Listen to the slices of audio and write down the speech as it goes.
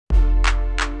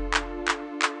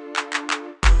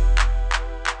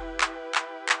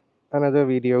another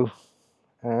video,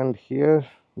 and here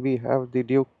we have the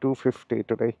Duke 250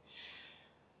 today.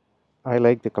 I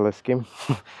like the color scheme.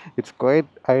 It's quite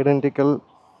identical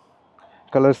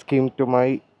color scheme to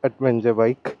my adventure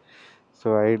bike,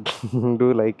 so I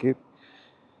do like it.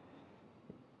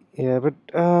 Yeah,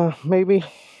 but maybe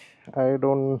I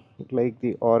don't like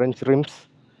the orange rims.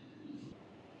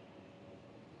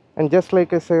 And just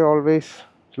like I say always,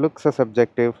 looks are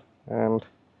subjective, and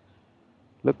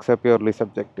looks are purely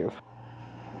subjective.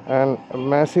 And a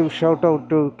massive shout out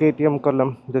to KTM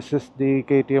Column. This is the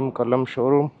KTM Column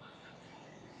showroom.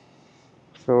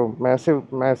 So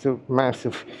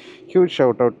massive, huge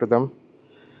shout out to them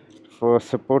for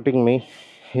supporting me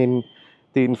in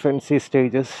the infancy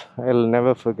stages. I'll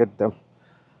never forget them.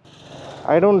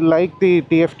 I don't like the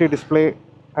TFT display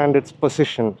and its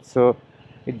position, so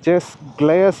it just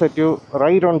glares at you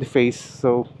right on the face.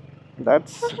 So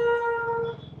that's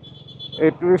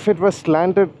it. If it was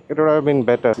slanted, it would have been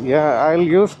better. Yeah, I'll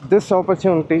use this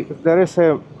opportunity. There is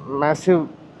a massive,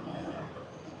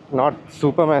 not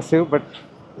super massive, but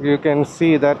you can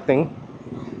see that thing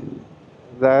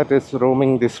that is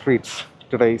roaming the streets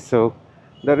today. So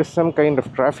there is some kind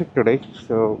of traffic today,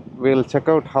 so we'll check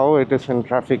out how it is in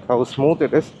traffic, how smooth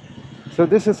it is. So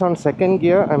this is on second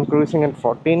gear. I'm cruising at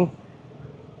 14,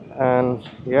 and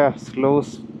yeah, slow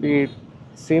speed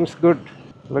seems good.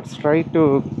 Let's try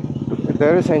to,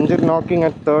 there is engine knocking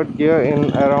at third gear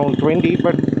in around 20,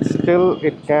 but still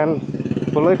it can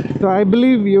pull it. So I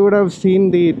believe you would have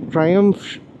seen the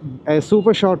Triumph a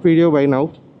super short video by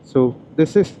now. So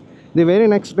this is the very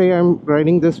next day I'm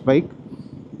riding this bike,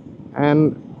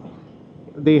 and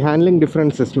the handling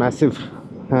difference is massive.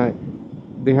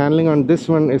 The handling on this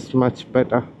one is much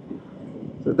better.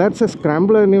 So that's a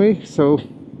scrambler anyway, so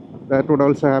that would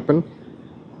also happen.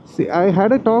 See, I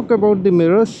had a talk about the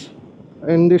mirrors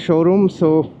in the showroom,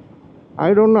 so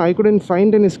I don't know, I couldn't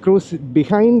find any screws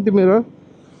behind the mirror,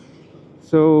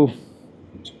 so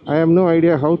I have no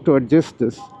idea how to adjust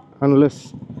this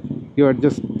unless you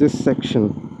adjust this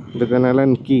section with an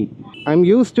Allen key. I'm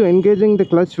used to engaging the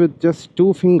clutch with just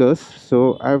two fingers,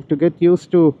 so I have to get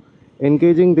used to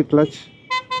engaging the clutch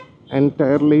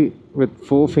entirely with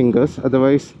four fingers,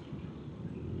 otherwise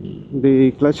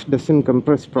the clutch doesn't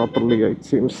compress properly, it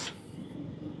seems.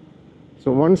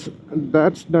 So once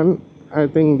that's done, I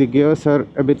think the gears are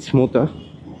a bit smoother.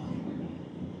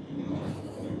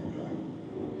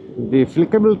 The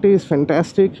flickability is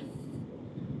fantastic,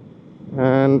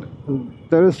 and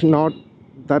there is not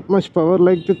that much power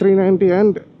like the 390,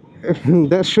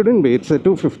 and there shouldn't be, it's a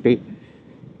 250.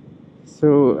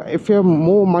 So if you're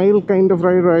more mild kind of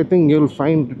rider, I think you'll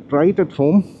find it right at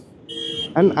home.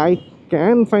 And I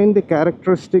can find the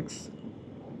characteristics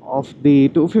of the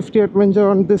 250 Adventure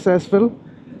on this as well,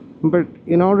 but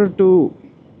in order to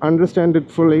understand it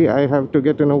fully, I have to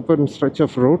get an open stretch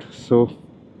of road. So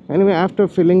anyway, after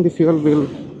filling the fuel, we'll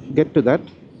get to that.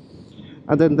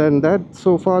 Other than that,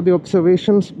 so far the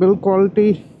observations, build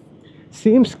quality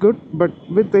seems good, but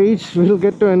with age we'll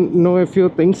get to know a few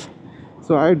things,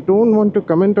 so I don't want to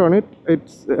comment on it.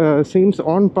 It seems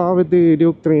on par with the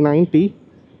Duke 390.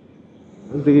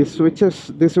 The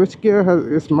switch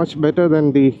gear is much better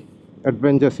than the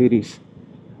Adventure series,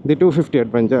 the 250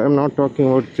 Adventure. I'm not talking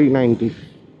about 390.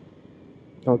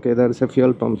 Okay, there is a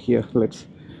fuel pump here. Let's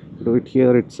do it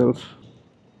here itself.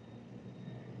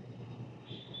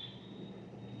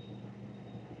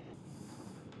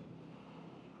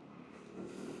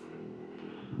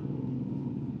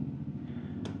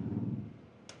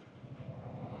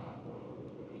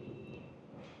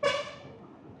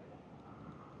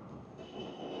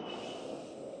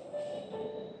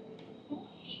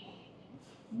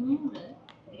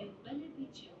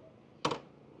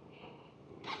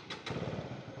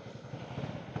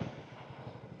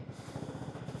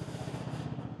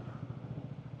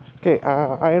 Okay,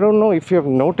 I don't know if you have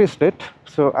noticed it.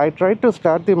 So I tried to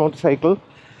start the motorcycle,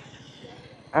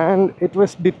 and it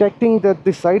was detecting that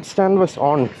the side stand was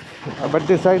on, but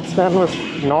the side stand was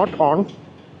not on.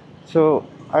 So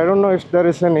I don't know if there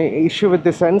is any issue with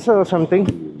the sensor or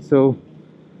something. So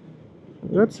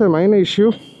that's a minor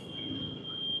issue,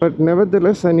 but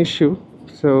nevertheless an issue.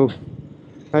 So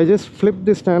I just flipped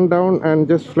the stand down and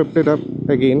just flipped it up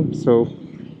again, so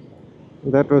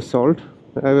that was solved.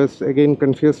 I was again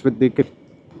confused with the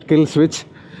kill switch.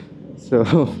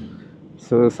 So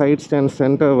so side stand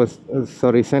center was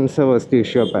sensor was the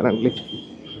issue apparently.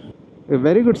 A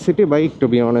very good city bike, to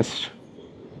be honest.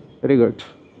 Very good.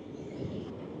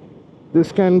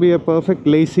 This can be a perfect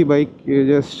lazy bike. You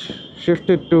just shift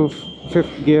it to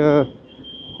fifth gear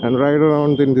and ride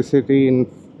around in the city in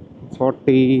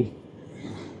 40.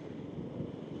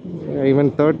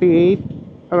 Even 38,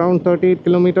 around 38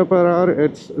 kilometer per hour,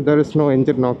 there is no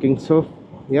engine knocking. So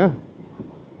yeah,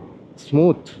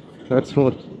 smooth. That's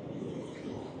smooth.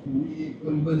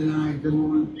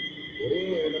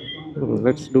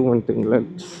 Let's do one thing.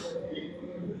 Let's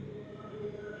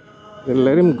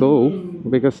let him go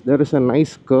because there is a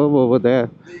nice curve over there.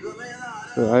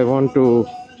 So I want to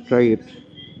try it.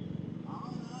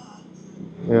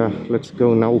 Yeah, let's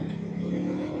go now.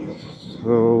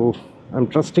 So I'm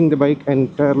trusting the bike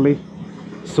entirely.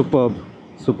 Superb,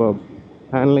 superb.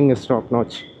 Handling is top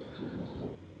notch.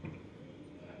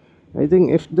 I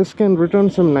think if this can return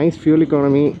some nice fuel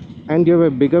economy and you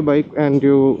have a bigger bike and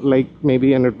you like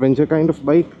maybe an adventure kind of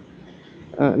bike,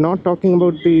 not talking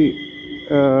about the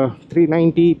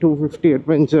 390, 250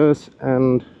 adventures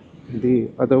and the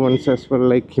other ones as well,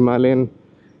 like Himalayan,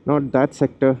 not that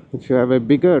sector. If you have a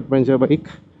bigger adventure bike,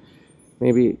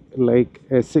 maybe like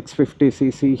a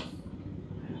 650cc,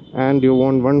 and you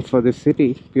want one for the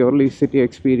city, purely city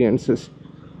experiences,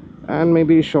 and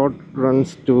maybe short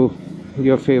runs to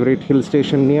your favorite hill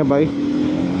station nearby.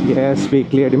 Yes, we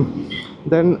cleared him.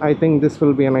 Then I think this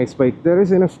will be a nice bike. There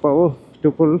is enough power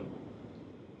to pull,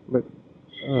 but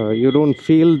you don't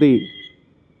feel the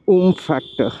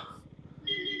factor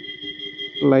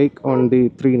like on the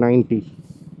 390.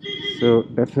 So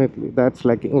definitely that's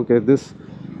lacking. Okay,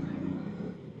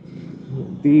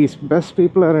 these best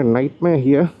people are a nightmare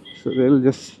here. So they'll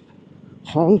just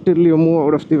honk till you move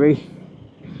out of the way.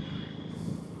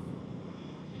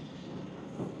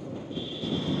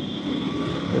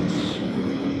 It's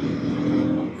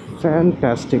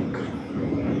fantastic.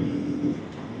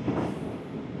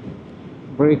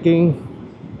 Braking,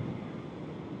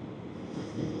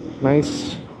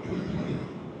 nice.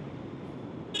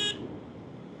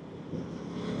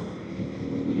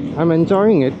 I'm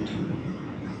enjoying it,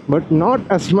 but not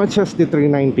as much as the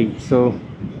 390. So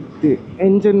the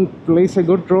engine plays a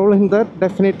good role in that,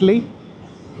 definitely.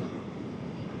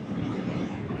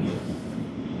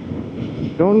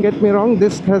 Don't get me wrong,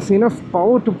 this has enough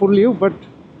power to pull you, but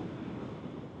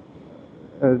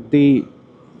the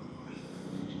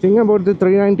thing about the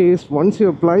 390 is once you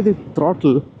apply the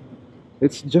throttle,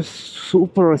 it's just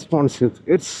super responsive.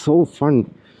 It's so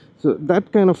fun. So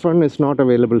that kind of fun is not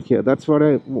available here. That's what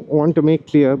I want to make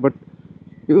clear, but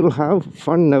you will have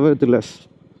fun nevertheless.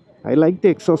 I like the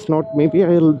exhaust note. Maybe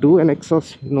I'll do an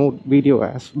exhaust note video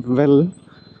as well.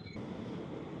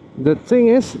 The thing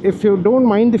is, if you don't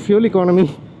mind the fuel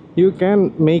economy, you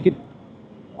can make it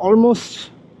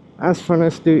almost as fun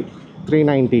as the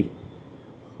 390.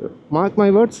 Mark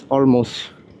my words, almost.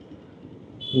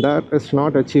 That is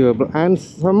not achievable, and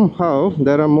somehow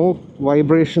there are more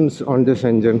vibrations on this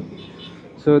engine.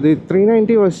 So the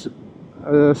 390 was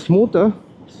smoother,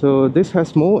 so this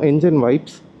has more engine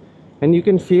vibes, and you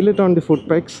can feel it on the foot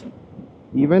pegs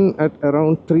even at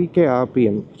around 3k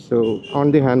rpm, so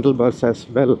on the handlebars as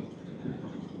well.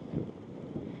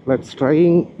 Let's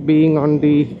try being on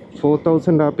the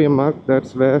 4000 rpm mark.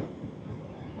 That's where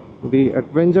the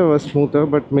adventure was smoother,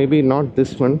 but maybe not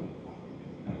this one.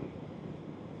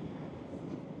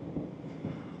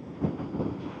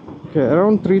 Okay,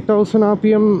 around 3000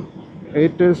 rpm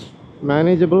it is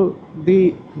manageable.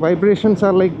 The vibrations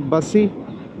are like bussy,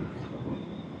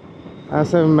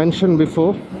 as I mentioned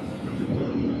before,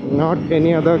 not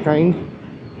any other kind.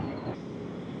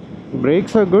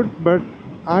 Brakes are good, but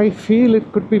I feel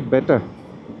it could be better.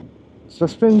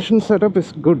 Suspension setup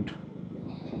is good,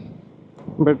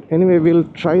 but anyway, we'll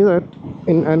try that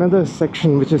in another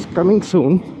section which is coming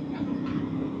soon.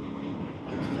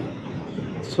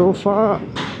 So far,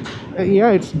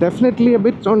 yeah, it's definitely a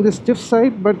bit on the stiff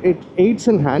side, but it aids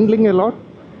in handling a lot,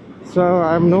 so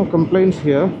I have no complaints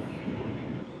here.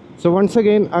 So once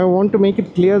again, I want to make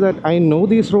it clear that I know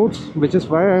these roads, which is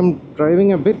why I'm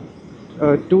driving a bit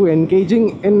too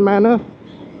engaging in manner.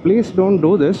 Please don't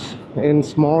do this in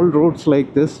small roads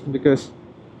like this, because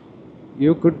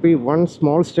you could be one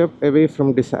small step away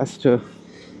from disaster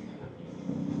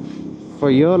for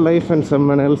your life and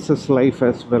someone else's life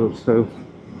as well. So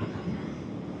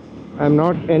I'm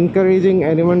not encouraging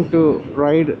anyone to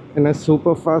ride in a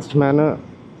super fast manner,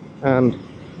 and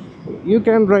you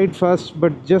can ride fast,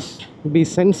 but just be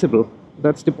sensible.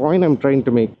 That's the point I'm trying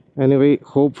to make. Anyway,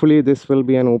 hopefully this will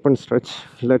be an open stretch.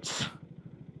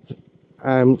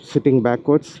 I'm sitting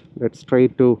backwards. Let's try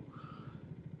to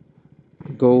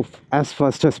go as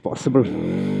fast as possible.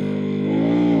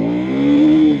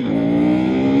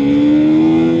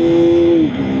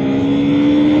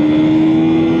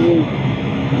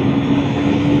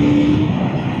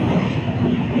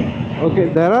 Okay,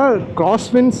 there are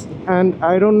crosswinds, and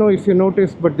I don't know if you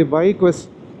noticed, but the bike was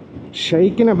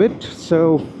shaking a bit,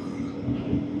 so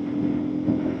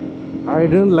I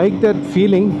didn't like that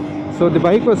feeling. So the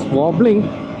bike was wobbling.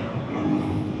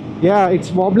 Yeah,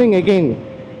 it's wobbling again.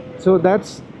 So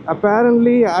that's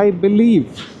apparently, I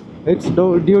believe, it's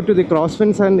due to the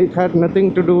crosswinds, and it had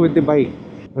nothing to do with the bike.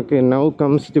 Okay, now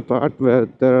comes the part where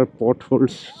there are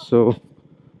potholes. So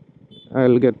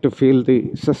I'll get to feel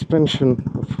the suspension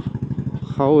of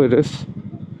how it is.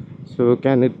 So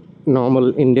can it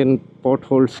normal Indian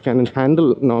potholes? Can it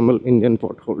handle normal Indian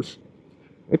potholes?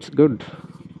 It's good.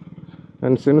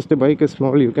 And since the bike is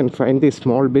small, you can find these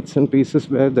small bits and pieces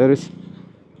where there is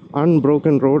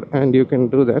unbroken road, and you can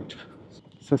do that.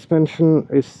 Suspension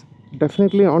is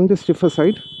definitely on the stiffer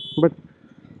side, but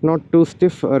not too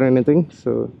stiff or anything,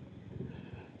 so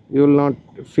you will not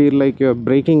feel like you're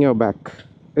breaking your back.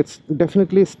 It's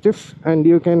definitely stiff and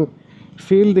you can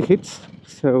feel the hits.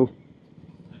 So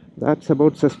that's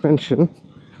about suspension.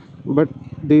 But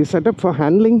the setup for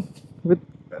handling with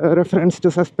reference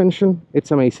to suspension,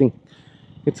 it's amazing.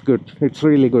 It's good, it's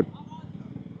really good.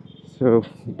 So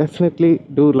definitely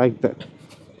do like that.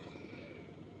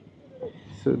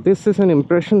 So this is an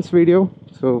impressions video.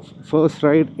 So first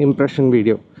ride impression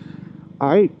video.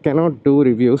 I cannot do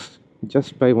reviews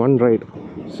just by one ride.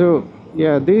 So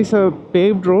yeah, these are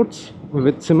paved roads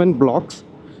with cement blocks.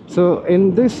 So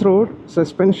in this road,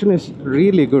 suspension is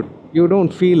really good. You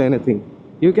don't feel anything.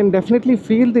 You can definitely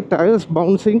feel the tires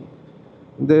bouncing,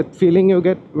 the feeling you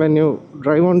get when you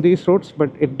drive on these roads, but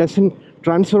it doesn't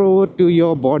transfer over to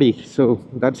your body. So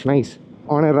that's nice.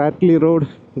 On a rattly road,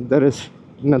 there is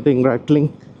nothing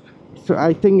rattling. So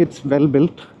I think it's well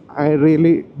built. I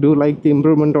really do like the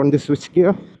improvement on the switch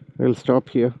gear. We'll stop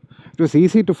here. It was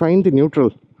easy to find the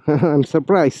neutral. I'm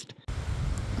surprised.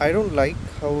 I don't like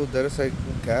how there is a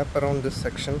gap around this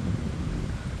section.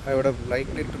 I would have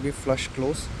liked it to be flush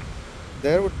close.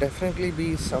 There would definitely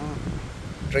be some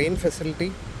drain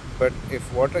facility, but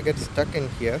if water gets stuck in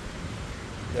here,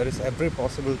 there is every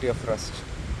possibility of rust.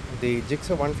 The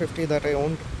Gixxer 150 that I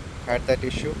owned had that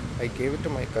issue. I gave it to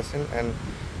my cousin and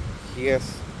he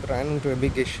has ran into a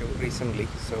big issue recently.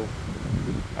 So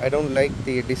I don't like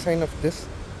the design of this,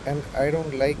 and I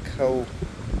don't like how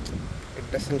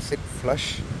it doesn't sit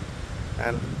flush,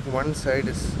 and one side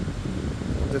is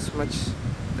this much,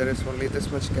 there is only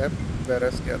this much gap,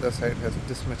 whereas the other side has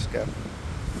this much gap.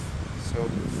 So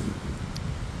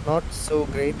not so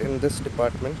great in this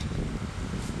department.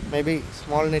 Maybe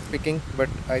small nitpicking, but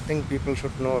I think people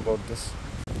should know about this.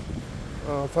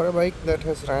 For a bike that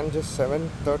has ran just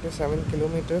 37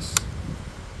 kilometers,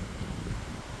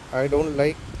 I don't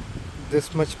like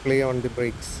this much play on the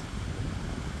brakes.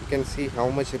 You can see how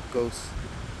much it goes.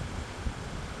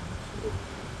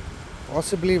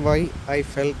 Possibly why I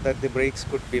felt that the brakes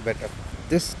could be better.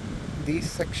 These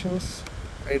sections,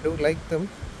 I do like them.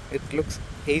 It looks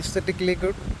aesthetically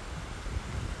good,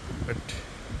 but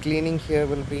cleaning here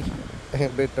will be a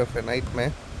bit of a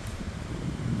nightmare.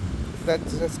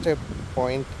 That's just a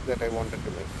point that I wanted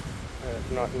to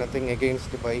make. Nothing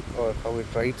against the bike or how it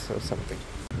rides or something.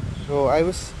 So I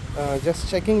was just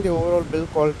checking the overall build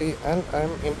quality, and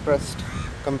I'm impressed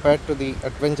compared to the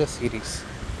Adventure series.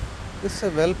 This is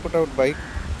a well put out bike.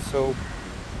 So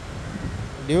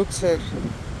Dukes are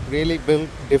really built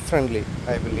differently,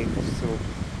 I believe. So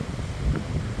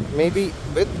maybe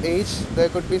with age there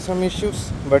could be some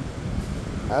issues, but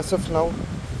as of now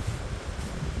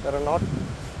there are not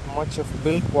much of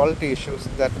build quality issues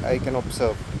that I can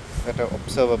observe, that are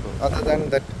observable, other than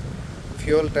that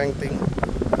fuel tank thing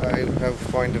I have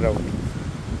pointed out.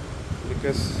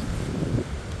 Because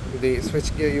the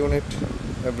switchgear unit,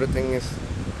 everything is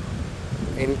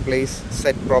in place,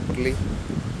 set properly,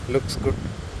 looks good,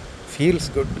 feels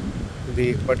good.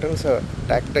 The buttons are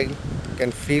tactile, you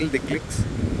can feel the clicks.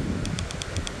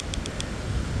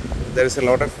 There is a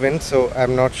lot of wind, so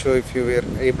I'm not sure if you were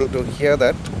able to hear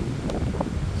that.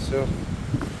 So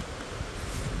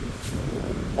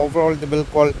overall the build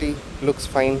quality looks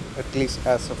fine, at least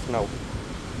as of now.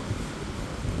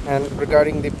 And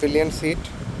regarding the pillion seat,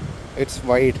 it's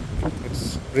wide,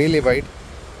 it's really wide.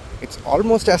 It's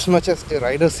almost as much as the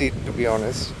rider seat, to be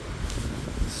honest.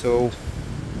 So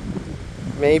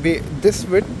maybe this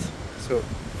width, so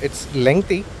it's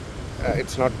lengthy,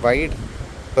 it's not wide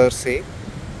per se,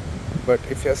 but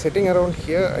if you're sitting around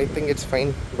here, I think it's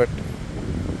fine. But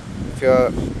if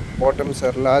your bottoms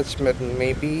are large,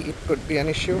 maybe it could be an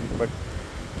issue, but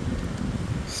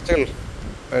still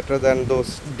better than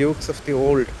those Dukes of the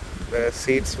old where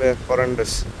seats were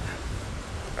horrendous.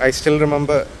 I still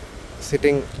remember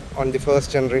sitting on the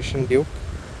first generation Duke,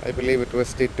 I believe it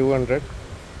was the 200,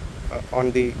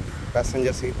 on the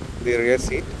passenger seat, the rear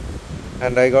seat,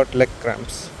 and I got leg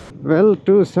cramps. Well,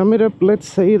 to sum it up, let's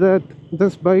say that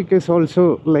this bike is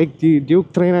also like the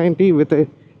Duke 390 with a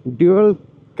dual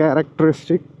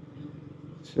characteristic.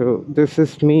 So this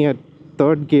is me at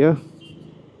third gear.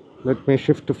 Let me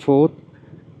shift to fourth,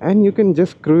 and you can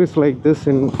just cruise like this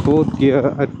in fourth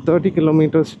gear at 30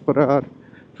 kilometers per hour,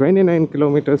 29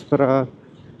 kilometers per hour.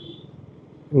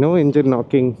 No engine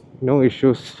knocking, no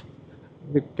issues.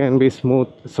 It can be smooth,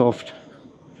 soft.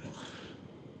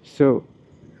 So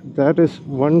that is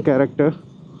one character.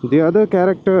 The other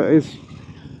character is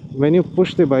when you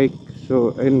push the bike. So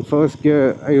in first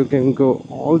gear you can go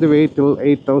all the way till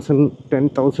 8,000,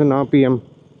 10,000 rpm,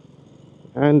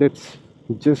 and it's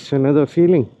just another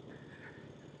feeling.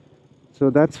 So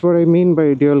that's what I mean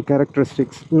by dual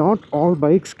characteristics. Not all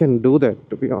bikes can do that,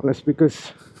 to be honest,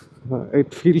 because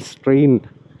it feels strained,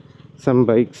 some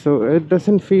bikes. So it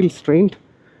doesn't feel strained.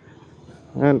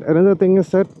 And another thing is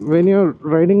that when you're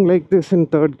riding like this in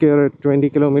third gear at 20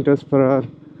 kilometers per hour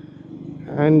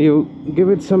and you give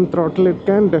it some throttle, it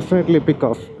can definitely pick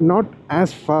off. Not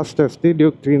as fast as the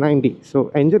Duke 390. So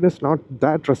engine is not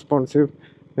that responsive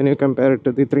when you compare it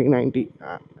to the 390.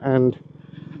 And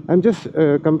I'm just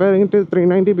comparing it to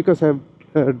 390 because I've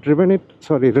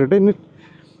ridden it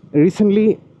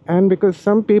recently, and because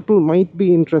some people might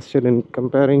be interested in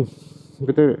comparing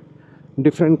with a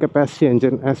different capacity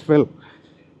engine as well.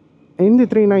 In the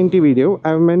 390 video,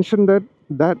 I've mentioned that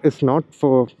that is not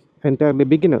for entirely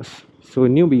beginners, so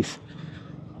newbies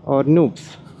or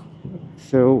noobs.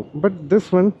 So, but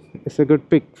this one is a good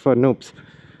pick for noobs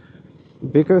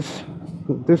because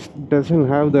this doesn't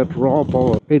have that raw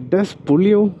power. It does pull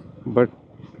you, but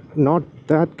not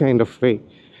that kind of way.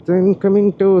 Then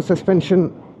coming to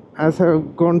suspension, as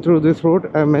I've gone through this road,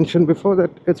 I mentioned before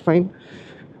that it's fine.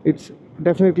 It's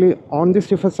definitely on the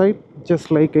stiffer side,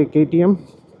 just like a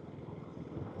KTM.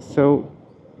 So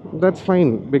that's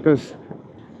fine, because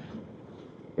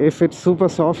if it's super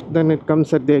soft, then it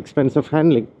comes at the expense of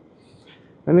handling.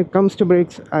 When it comes to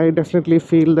brakes, I definitely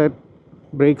feel that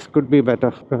brakes could be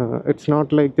better. It's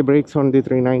not like the brakes on the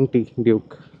 390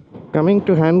 Duke. Coming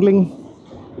to handling,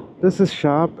 this is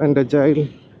sharp and agile.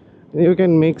 You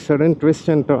can make sudden twists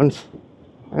and turns,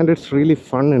 and it's really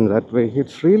fun in that way.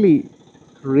 It's really,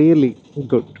 really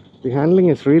good. The handling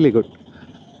is really good.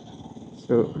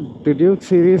 So the Duke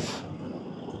series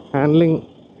handling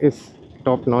is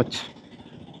top notch,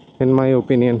 in my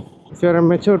opinion. If you're a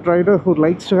matured rider who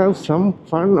likes to have some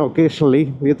fun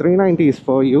occasionally, the 390 is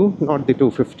for you, not the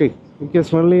 250.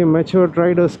 Because only matured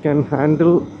riders can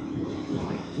handle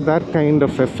that kind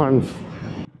of a fun.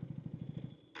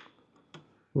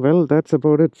 Well, that's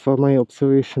about it for my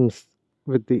observations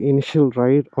with the initial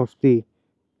ride of the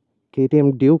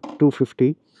KTM Duke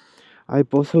 250. I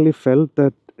personally felt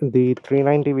that the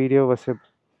 390 video was a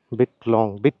bit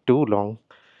too long.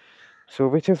 So,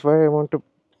 which is why I want to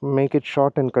make it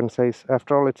short and concise.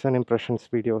 After all, it's an impressions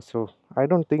video, so I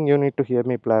don't think you need to hear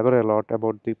me blabber a lot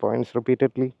about the points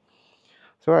repeatedly.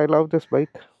 So, I love this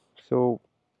bike. So,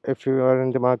 if you are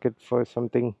in the market for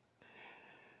something,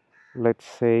 let's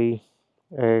say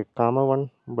a calmer one,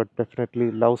 but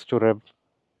definitely loves to rev,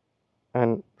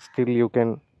 and still you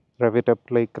can rev it up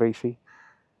like crazy,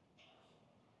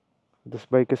 this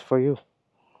bike is for you.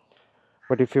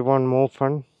 But if you want more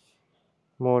fun,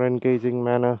 more engaging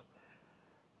manner,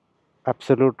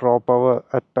 absolute raw power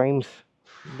at times,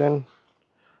 then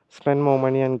spend more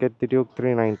money and get the Duke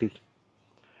 390.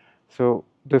 So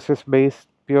this is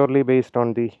purely based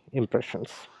on the impressions.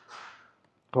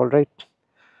 All right.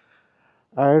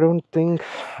 I don't think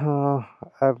I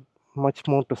have much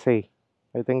more to say.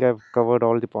 I think I've covered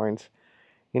all the points.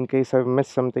 In case I've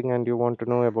missed something and you want to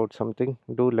know about something,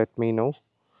 do let me know.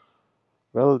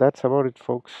 Well, that's about it,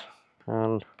 folks.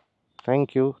 And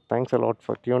thank you. Thanks a lot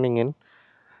for tuning in.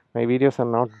 My videos are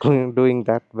not doing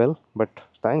that well, but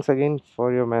thanks again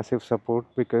for your massive support,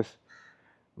 because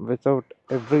without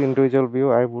every individual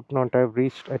view, I would not have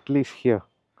reached at least here.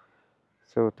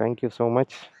 So thank you so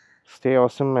much. Stay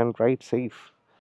awesome and ride safe.